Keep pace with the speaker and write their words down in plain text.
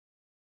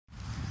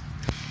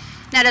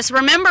Now just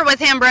remember with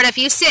him, Britta, if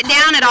you sit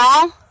down at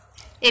all,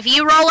 if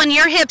you roll in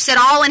your hips at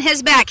all in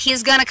his back,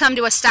 he's going to come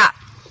to a stop.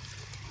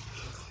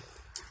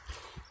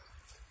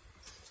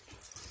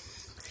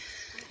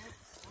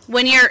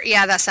 When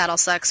yeah, that saddle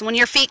sucks. When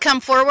your feet come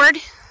forward,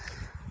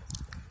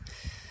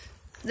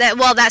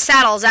 that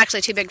saddle is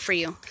actually too big for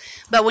you.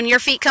 But when your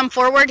feet come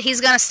forward,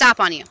 he's going to stop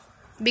on you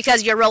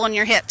because you're rolling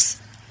your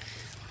hips.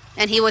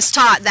 And he was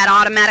taught that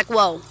automatic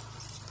whoa.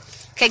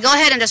 Okay, go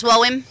ahead and just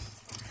whoa him.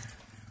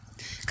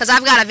 Because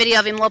I've got a video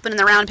of him loping in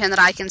the round pen that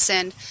I can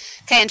send.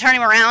 Okay, and turn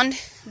him around.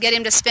 Get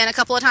him to spin a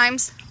couple of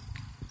times.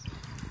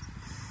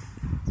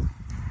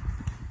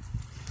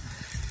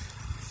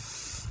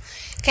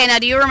 Okay, now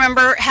do you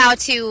remember how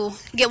to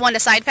get one to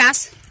side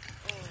pass?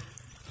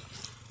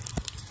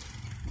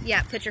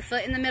 Yeah, put your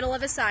foot in the middle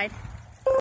of his side.